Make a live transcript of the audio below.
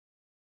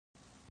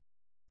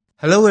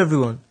Hello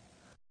everyone,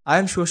 I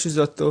am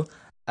Shoshizato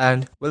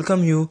and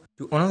welcome you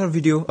to another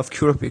video of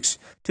CuraPix.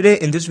 Today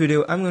in this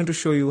video I'm going to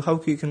show you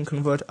how you can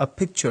convert a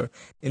picture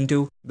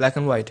into black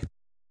and white.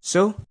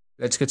 So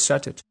let's get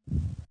started.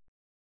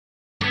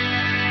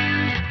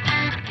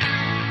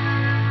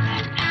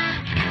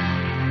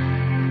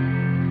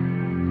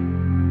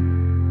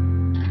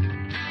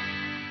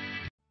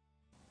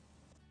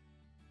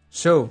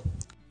 So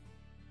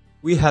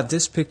we have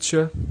this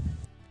picture.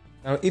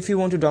 Now if you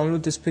want to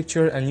download this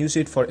picture and use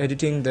it for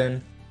editing,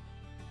 then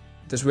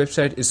this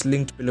website is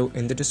linked below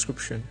in the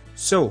description.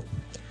 So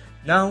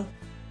now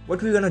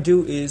what we're gonna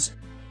do is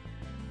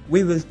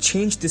we will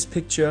change this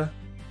picture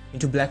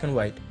into black and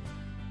white.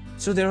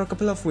 So there are a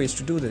couple of ways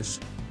to do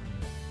this.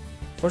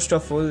 First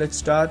of all, let's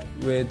start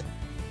with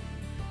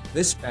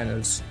these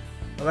panels.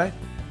 Alright,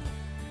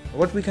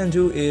 what we can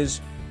do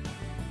is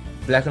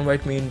black and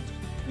white means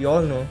we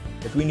all know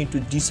that we need to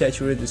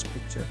desaturate this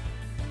picture.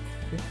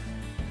 Okay?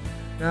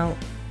 Now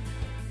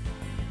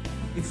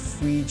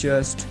if we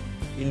just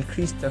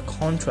increase the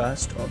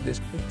contrast of this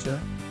picture,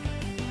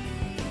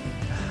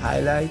 the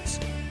highlights,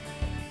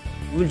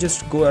 we'll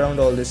just go around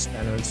all these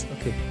panels.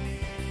 Okay,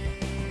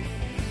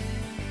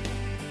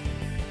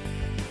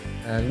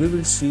 and we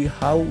will see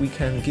how we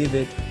can give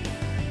it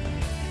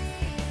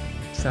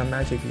a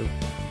dramatic look.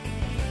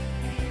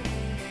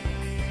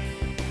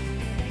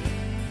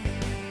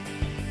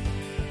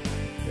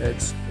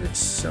 It's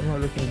somehow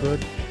looking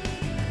good.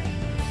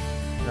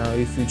 Now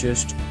if you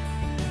just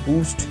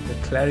boost the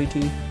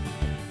clarity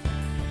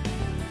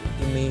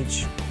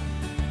image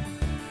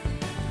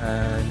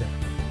and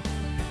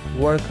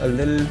work a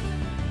little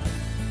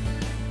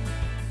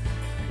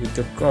with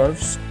the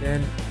curves,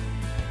 then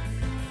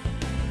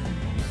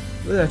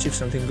we'll achieve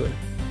something good.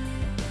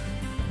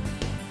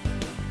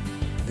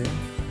 Then,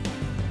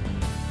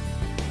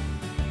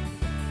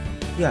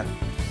 yeah,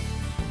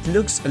 it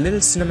looks a little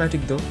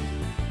cinematic though,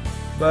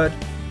 but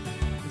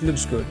it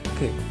looks good.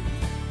 Okay,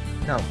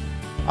 now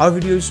our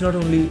video is not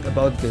only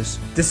about this.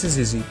 This is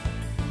easy.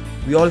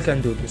 We all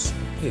can do this.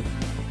 Okay.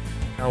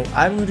 Now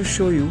I'm going to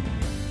show you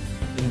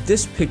in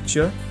this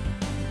picture.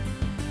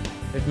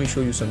 Let me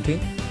show you something.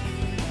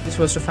 This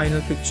was the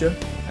final picture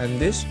and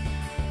this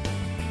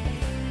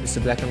is the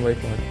black and white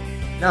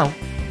one. Now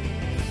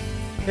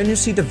can you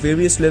see the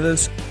various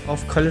levels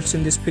of colors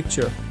in this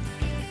picture?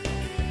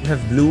 We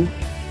have blue,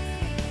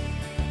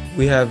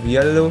 we have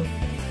yellow,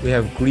 we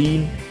have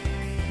green,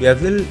 we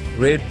have little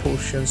red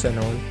portions and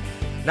all.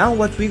 Now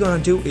what we're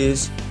gonna do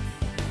is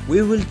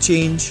we will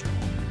change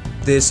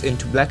this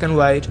into black and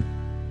white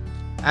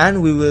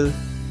and we will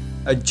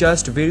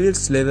adjust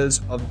various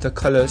levels of the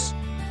colors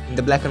in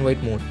the black and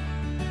white mode,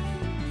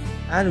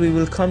 and we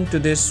will come to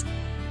this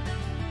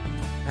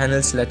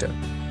panel selector.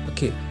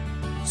 Okay,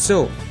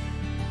 so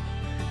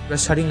we're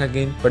starting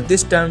again, but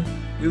this time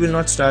we will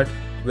not start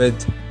with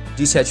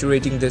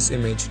desaturating this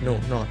image. No,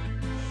 not.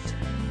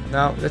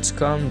 Now let's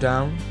come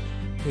down.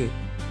 Okay,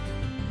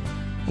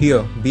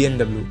 here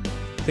BMW.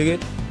 Take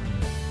it,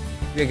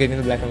 we are getting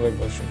the black and white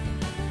version.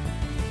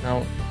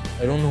 Now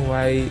I don't know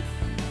why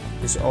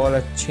this all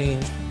are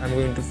changed. I'm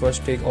going to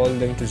first take all of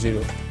them to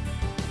 0.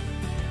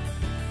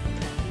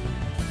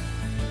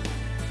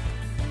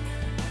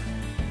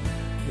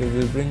 We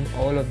will bring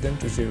all of them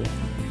to 0.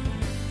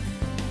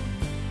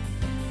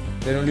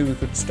 Then only we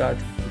could start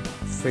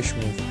fresh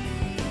move.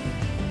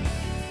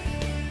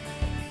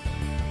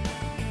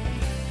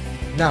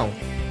 Now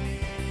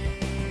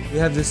we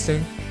have this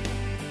thing,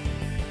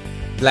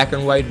 black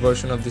and white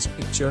version of this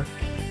picture.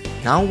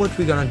 Now what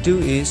we're gonna do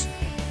is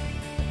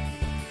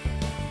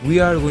we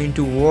are going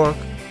to work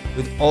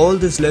with all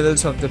these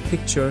levels of the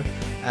picture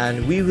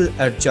and we will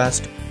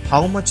adjust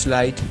how much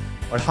light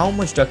or how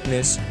much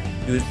darkness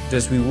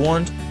does we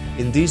want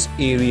in these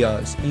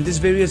areas, in these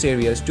various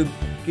areas, to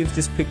give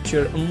this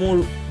picture a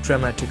more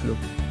dramatic look.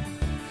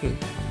 Okay,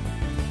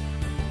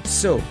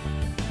 so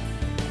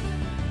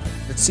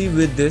let's see.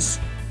 With this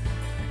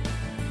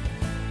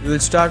we will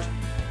start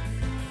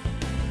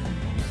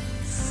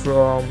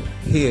from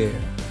here.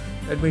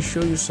 Let me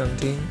show you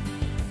something.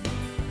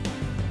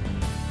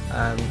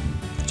 I'm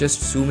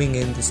just zooming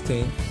in this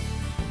thing.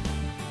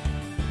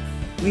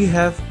 We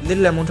have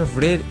little amount of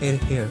red in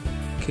here.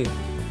 Okay,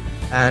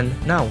 and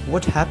now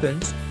what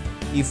happens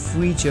if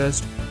we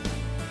just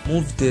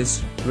move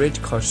this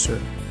red cursor?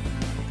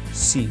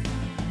 See,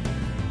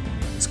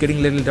 it's getting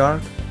a little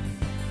dark,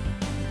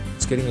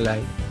 it's getting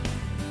light.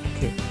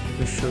 Okay, let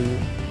me show you.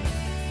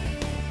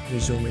 Let me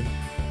zoom in.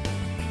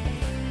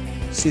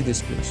 See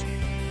this place.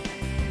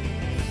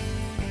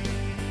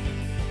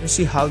 You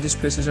see how these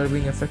places are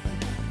being affected?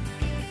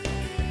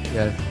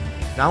 Yeah.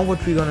 Now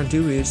what we're gonna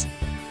do is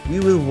we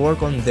will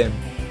work on them.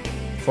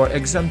 For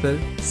example,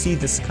 see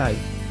the sky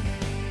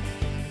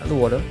and the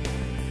water.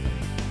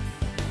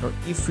 Now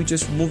if we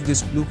just move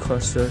this blue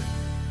cursor,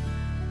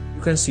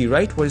 you can see,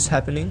 right, what is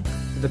happening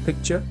to the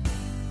picture.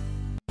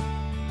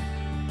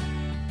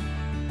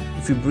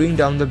 If you bring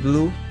down the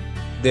blue,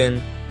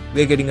 then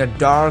we're getting a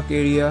dark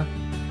area,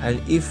 and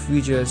if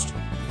we just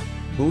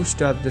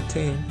boost up the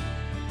thing,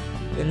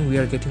 then we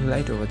are getting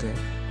light over there.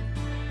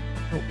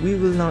 Now we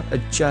will not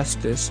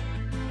adjust this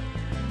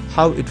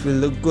how it will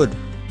look good.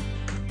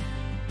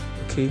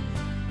 Okay,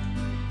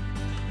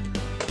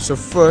 so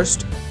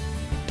first,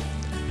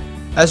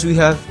 as we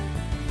have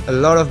a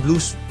lot of blue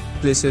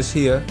places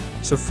here,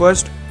 so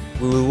first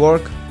we will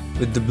work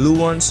with the blue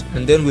ones,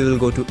 and then we will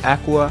go to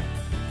aqua,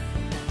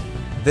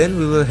 then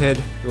we will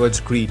head towards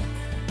green,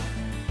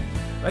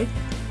 right?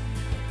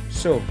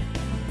 So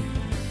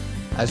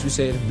as we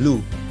said,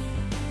 blue.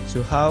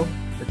 So how?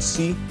 Let's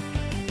see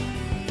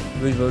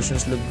which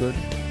versions look good.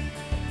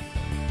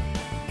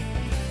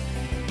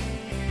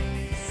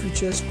 If we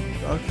just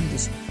darken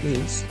this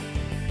place,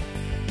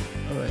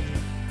 alright,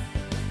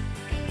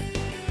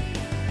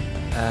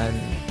 and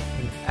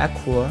in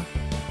aqua,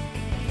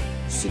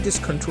 see this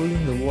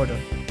controlling the water.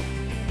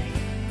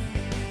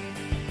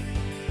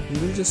 We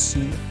will just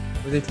see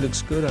whether it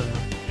looks good or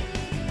not,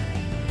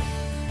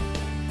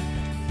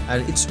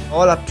 and it's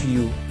all up to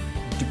you.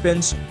 It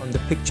depends on the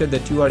picture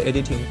that you are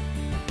editing,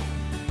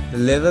 the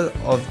level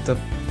of the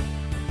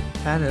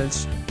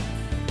panels,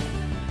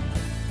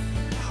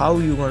 how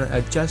you gonna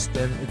adjust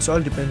them. It's all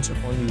depends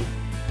upon you.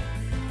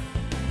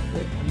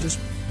 Okay, I'm just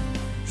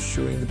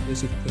showing the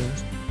basic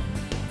things,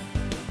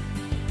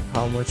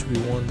 how much we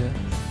want that.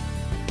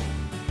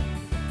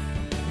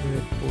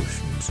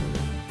 Portions.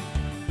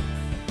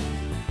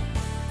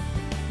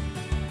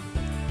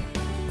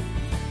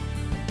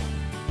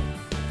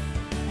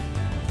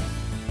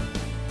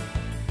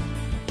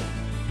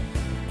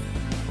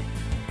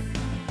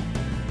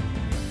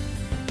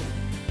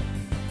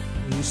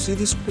 You see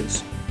this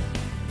place?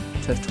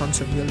 It has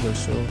tons of yellow,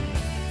 so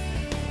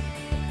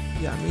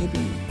yeah,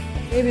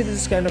 maybe this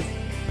is kind of,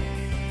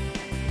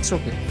 it's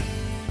okay.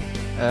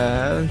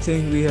 I don't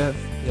think we have,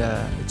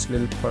 yeah, it's a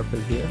little purple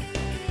here.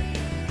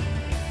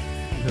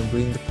 You can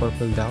bring the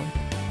purple down.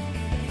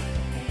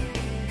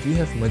 Do you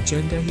have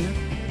magenta here?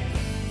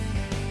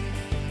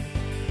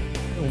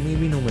 No,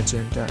 maybe no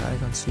magenta. I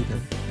can't see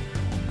them.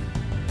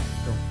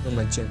 No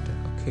magenta.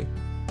 Okay.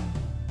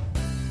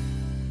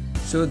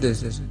 So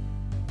this is it.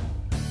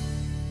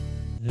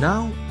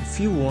 Now, if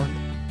you want,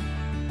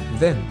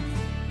 then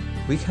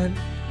we can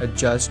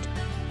adjust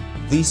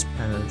these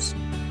panels.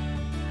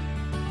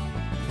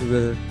 We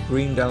will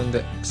bring down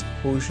the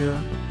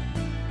exposure.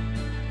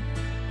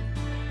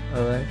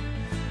 Alright.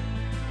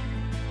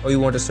 Oh, you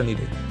want a sunny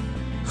day?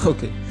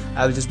 Okay,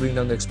 I will just bring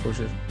down the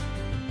exposure.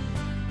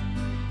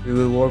 We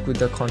will work with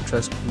the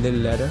contrast a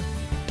little ladder.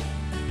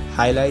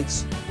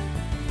 Highlights,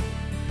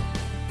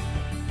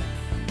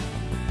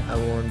 I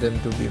want them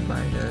to be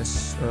around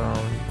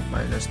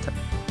minus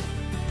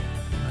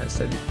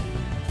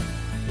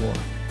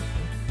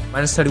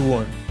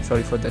 31.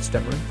 Sorry for that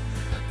stammering.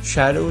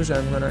 Shadows,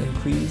 I'm gonna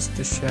increase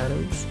the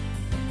shadows.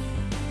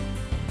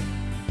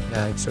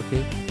 Yeah, it's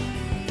okay.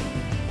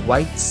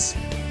 Whites,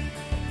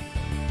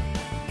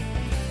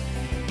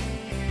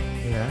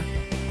 yeah,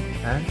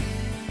 and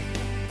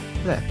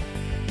black.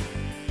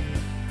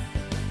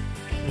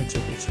 It's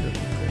okay, it's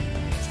looking good.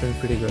 It's looking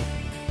pretty good.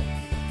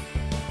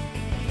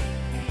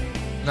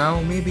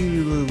 Now maybe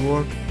we will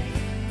work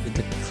with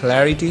the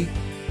clarity,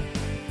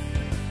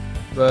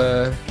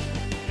 but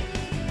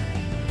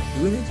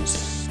do we need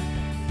this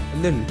a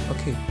little?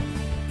 Okay,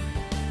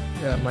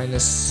 yeah,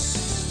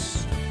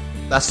 minus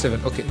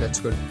 +7. Okay, that's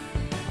good.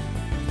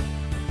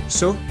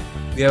 So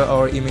we have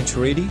our image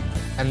ready,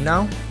 and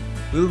now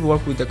we'll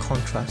work with the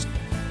contrast.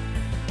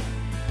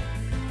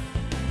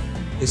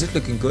 Is it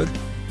looking good?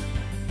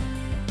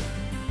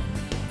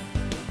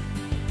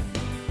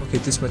 Okay,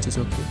 this much is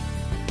okay.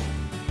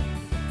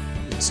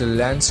 It's a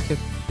landscape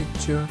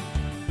picture.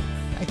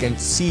 I can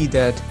see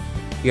that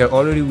here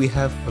already we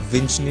have a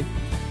vignette,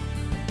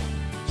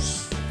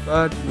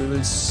 but we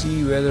will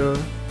see whether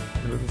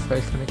the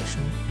file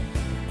connection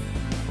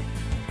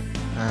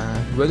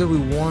and whether we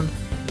want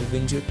the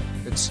vignette.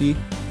 Let's see.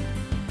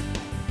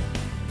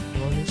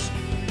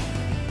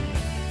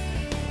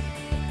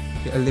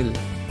 Okay, a little.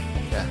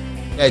 Yeah,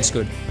 it's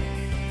good.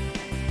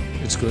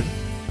 It's good.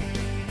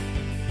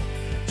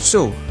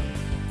 So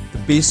the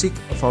basic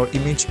of our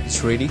image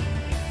is ready.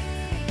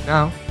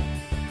 Now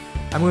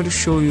I'm going to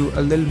show you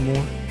a little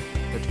more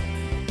that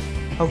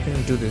how can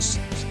we do this.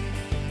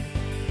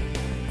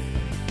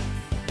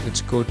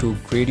 Let's go to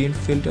gradient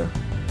filter.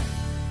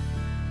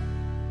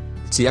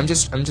 Let's see, I'm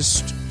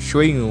just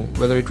showing you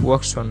whether it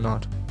works or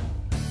not.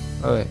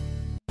 Alright.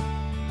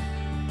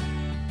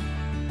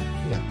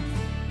 Yeah.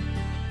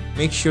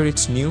 Make sure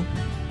it's new.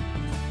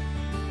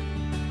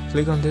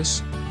 Click on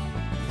this.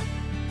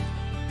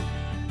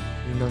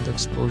 Bring down the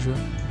exposure.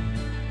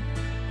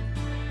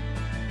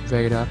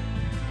 Drag it up.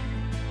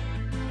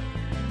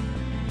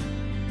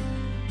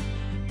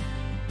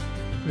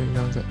 Bring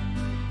down the,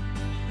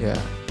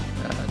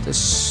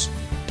 this,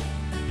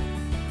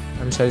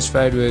 I'm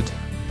satisfied with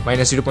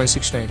minus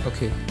 0.69.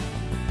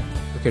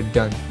 Okay,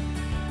 done.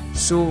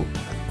 So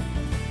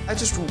I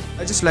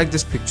just like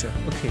this picture.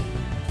 Okay,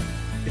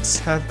 it's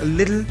have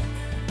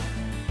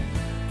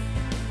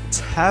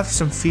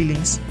some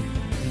feelings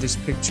in this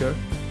picture,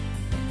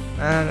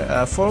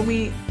 and for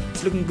me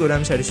it's looking good.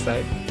 I'm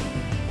satisfied.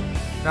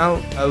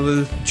 Now I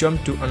will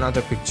jump to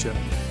another picture.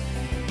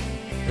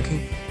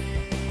 Okay.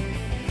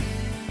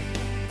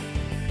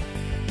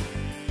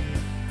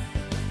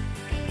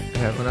 I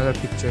have another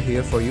picture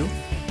here for you.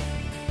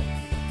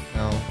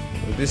 Now,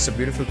 well, this is a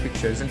beautiful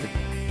picture, isn't it?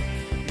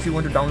 If you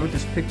want to download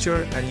this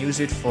picture and use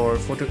it for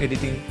photo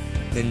editing,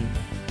 then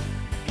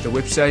the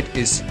website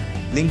is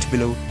linked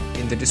below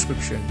in the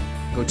description.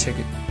 Go check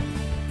it.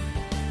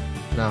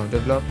 Now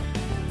develop.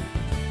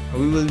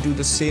 We will do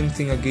the same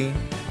thing again.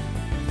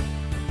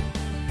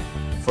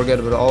 Forget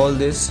about all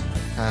this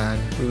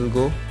and we will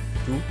go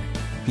to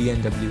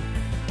PNW.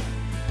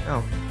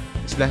 Now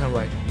it's black and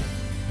white.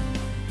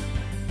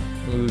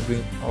 We will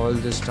bring all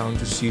this down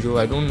to 0.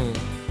 I don't know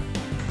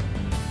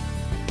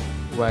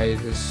why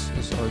this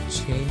is all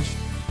changed.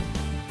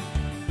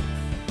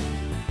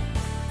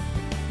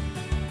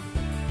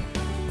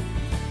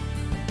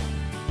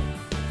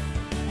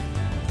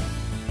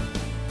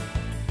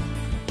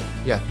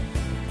 Yeah,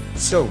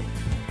 so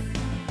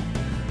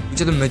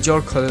which are the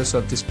major colors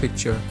of this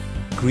picture?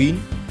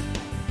 Green,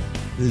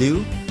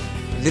 blue,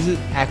 little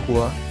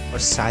aqua or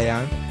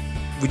cyan,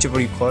 whichever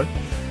you call.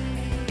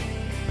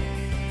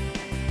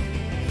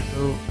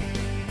 So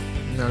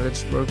now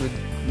let's work with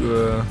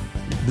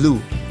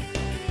blue.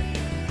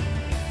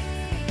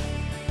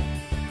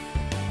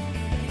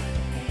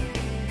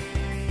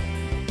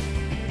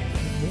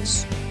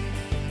 This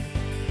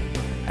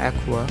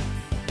aqua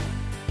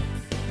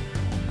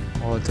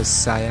or the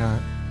cyan,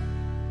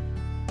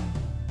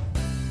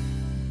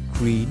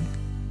 green,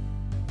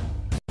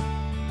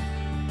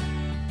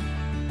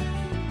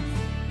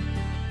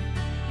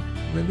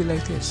 maybe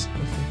like this.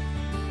 Okay.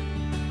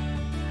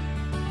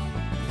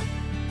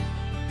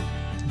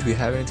 Do we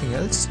have anything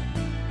else?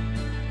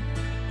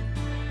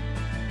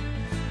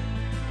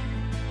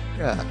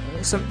 Yeah,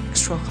 some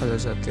extra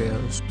colors are there.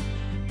 So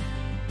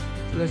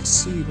let's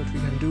see what we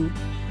can do.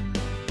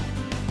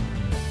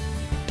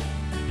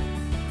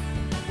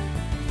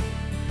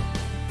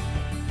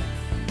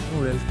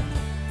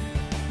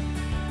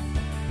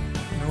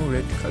 No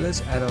red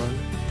colors at all.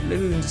 A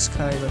little in the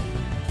sky, but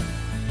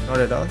not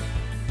at all.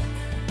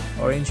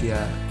 Orange,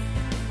 yeah,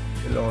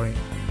 a little orange.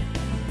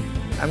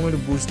 I'm going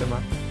to boost them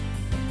up.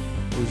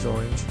 Boost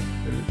orange.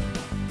 I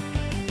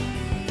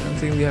don't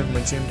think we have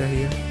magenta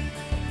here.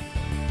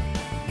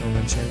 No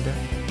magenta.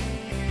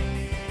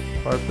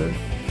 Purple.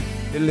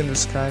 Little in the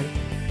sky.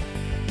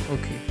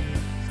 Okay.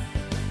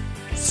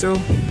 So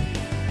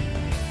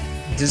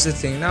this is the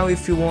thing. Now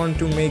if you want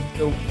to make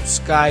the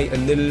sky a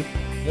little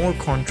more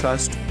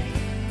contrast,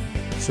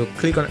 so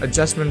click on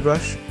adjustment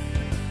brush,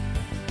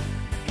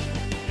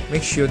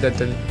 make sure that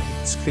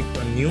it's clicked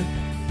on new,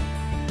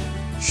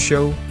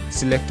 show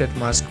selected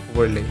mask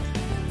overlay,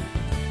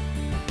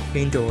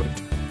 paint over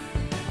it.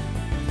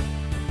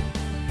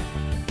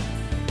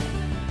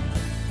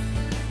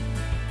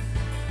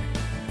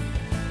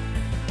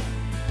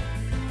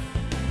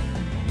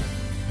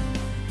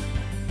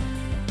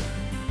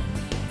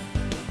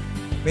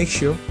 Make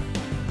sure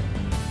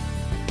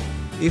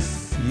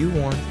if you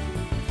want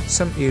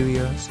some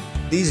areas,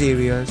 these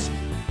areas,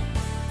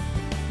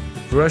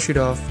 brush it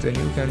off, then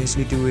you can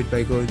easily do it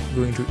by going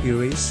to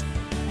erase.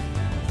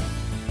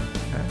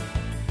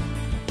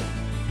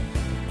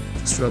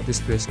 Just rub this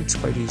place, it's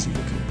quite easy.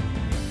 Okay.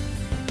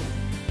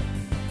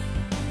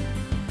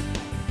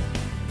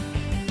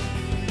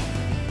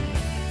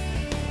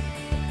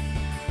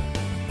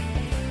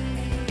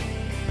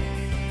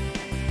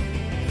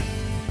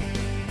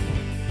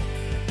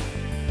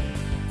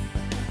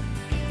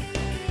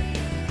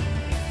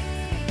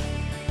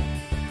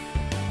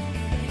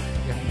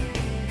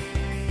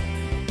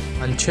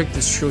 Uncheck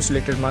this show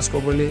selected mask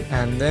overlay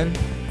and then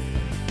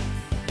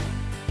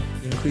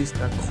increase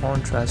the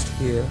contrast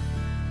here.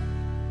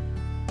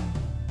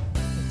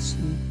 Let's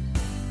see.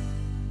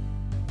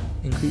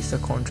 Increase the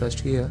contrast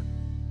here.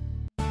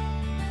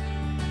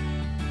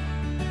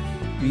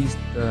 Increase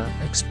the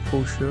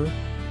exposure.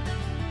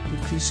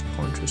 Decrease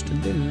contrast a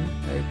little,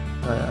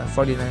 like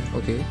 49.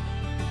 Okay.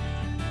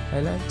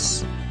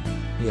 Highlights.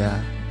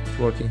 Yeah, it's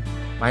working.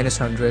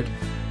 -100.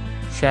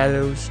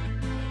 Shadows.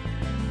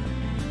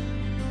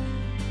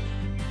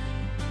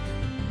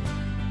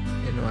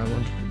 I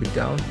want it to be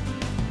down.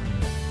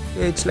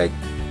 It's like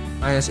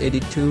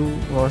 -82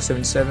 or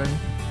 77.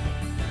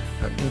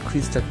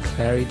 Increase the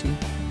clarity.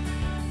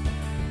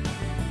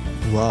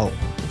 Wow,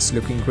 it's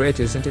looking great,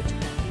 isn't it?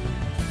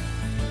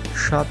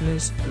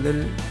 Sharpness a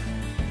little,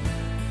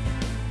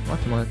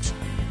 not much,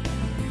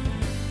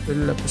 a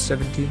little up to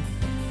 17.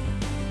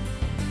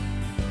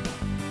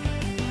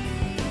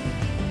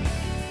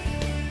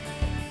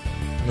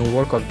 No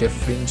work of depth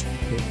fringe.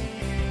 Okay.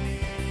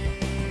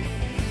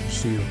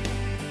 See you.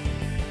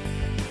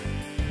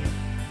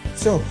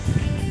 So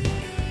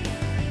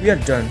we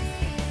are done.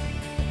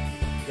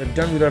 We are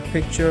done with our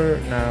picture.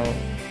 Now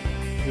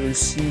we will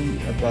see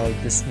about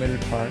this middle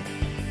part.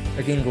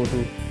 Again, go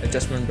to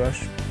adjustment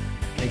brush,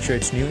 make sure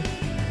it's new,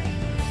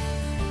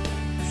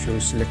 show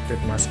selected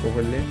mask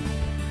overlay,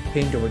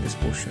 paint over this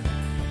portion.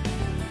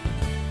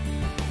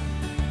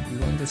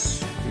 We want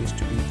this to face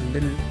to be a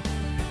little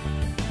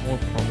more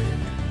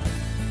prominent.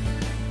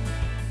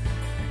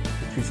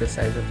 Decrease the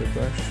size of the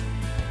brush.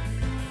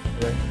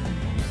 Right.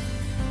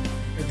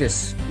 Like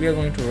this. We are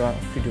going to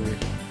roughly do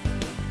it.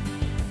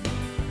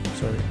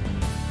 Sorry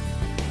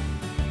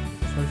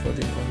for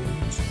the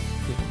inconvenience.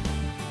 Okay.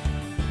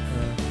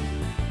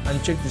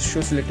 Uncheck the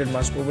show selected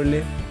mask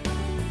overlay.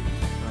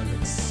 Now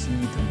let's see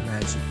the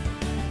magic.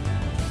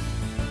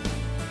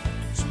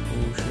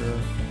 Exposure.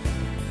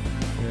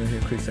 Here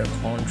increase our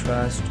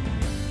contrast.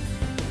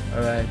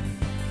 Alright.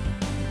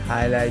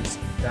 Highlights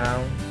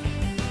down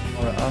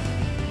or up.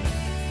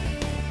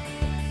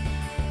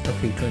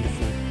 Okay,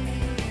 24.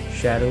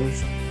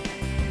 Shadows.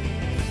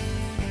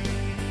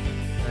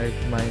 Like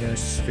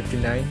minus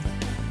 59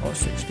 or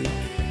 60.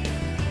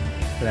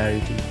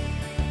 Clarity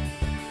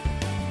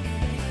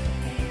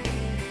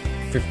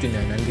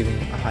 59. I'm giving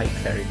a high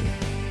clarity.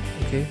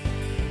 Okay,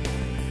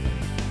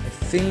 I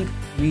think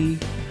we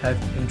have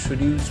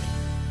introduced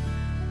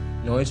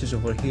noises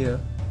over here.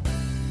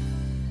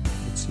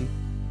 Let's see.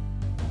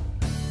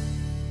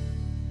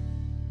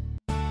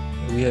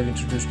 We have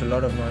introduced a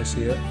lot of noise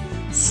here,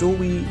 so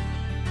we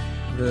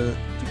will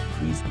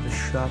decrease the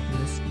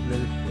sharpness a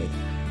little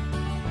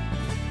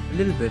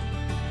bit.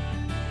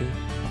 Okay.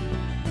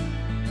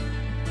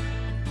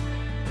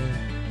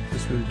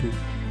 This will do.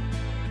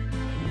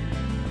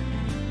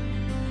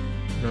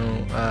 No,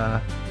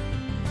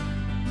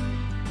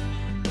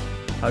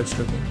 how it's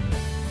looking.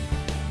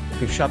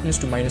 Okay, sharpness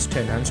to minus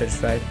 10. I'm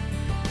satisfied.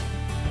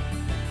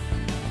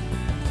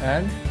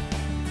 And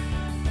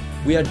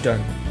we are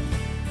done.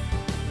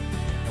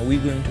 Now we're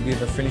going to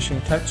give a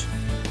finishing touch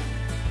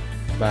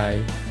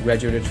by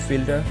graduated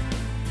filter.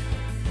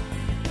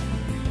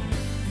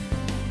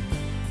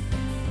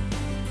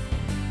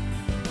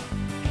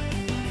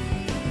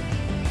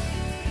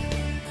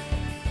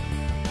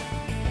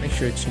 Make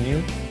sure it's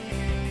new.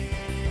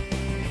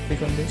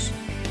 Click on this.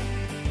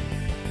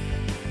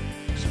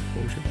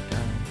 Exposure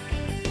down.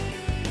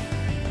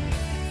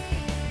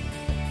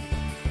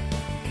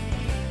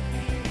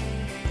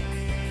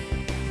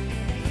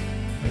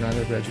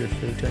 Another graduate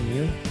filter,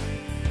 new.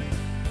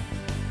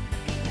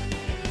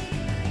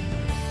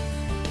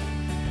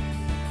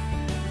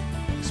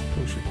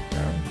 Exposure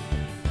down.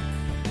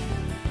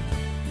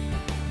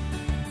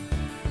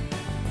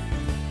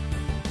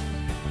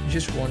 You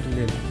just want a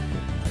little,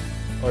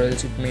 or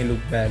else it may look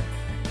bad.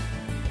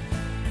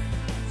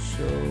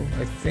 So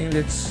I think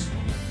that's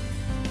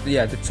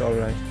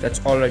alright.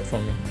 That's alright for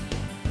me.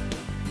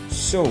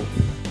 So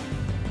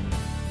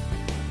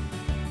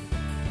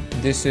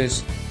this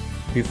is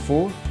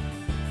before,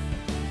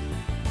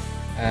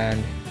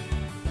 and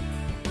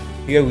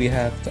here we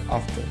have the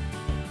after.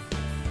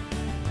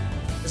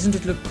 Doesn't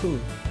it look cool?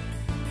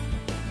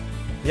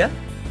 Yeah?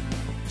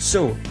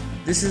 So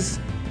this is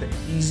the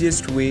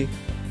easiest way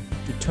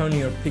to turn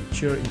your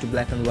picture into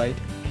black and white.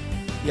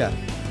 Yeah,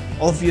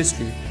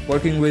 obviously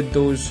working with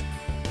those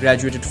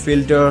graduated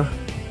filter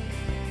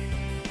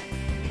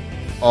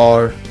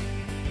or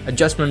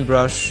adjustment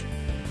brush,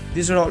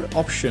 these are all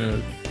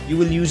optional. You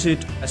will use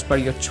it as per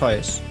your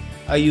choice.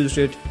 I used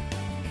it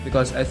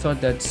because I thought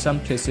that some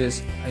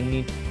places I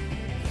need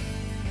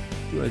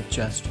to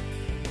adjust.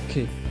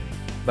 Okay,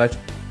 but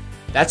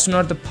that's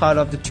not the part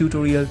of the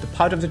tutorial. The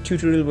part of the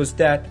tutorial was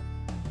that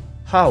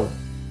how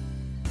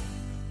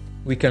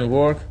we can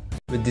work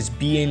with this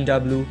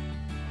B&W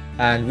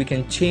and we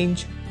can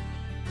change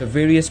the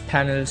various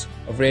panels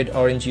of red,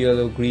 orange,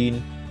 yellow,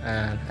 green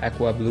and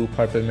aqua, blue,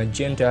 purple,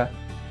 magenta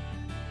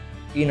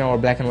in our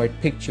black and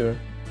white picture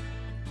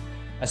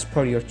as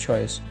per your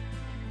choice.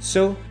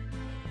 So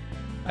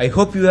I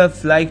hope you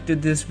have liked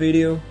this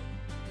video,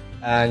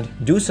 and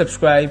do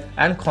subscribe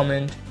and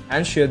comment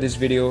and share this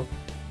video,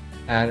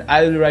 and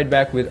I will be right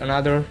back with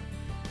another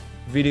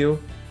video.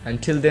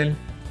 Until then,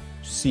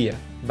 see ya.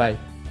 Bye.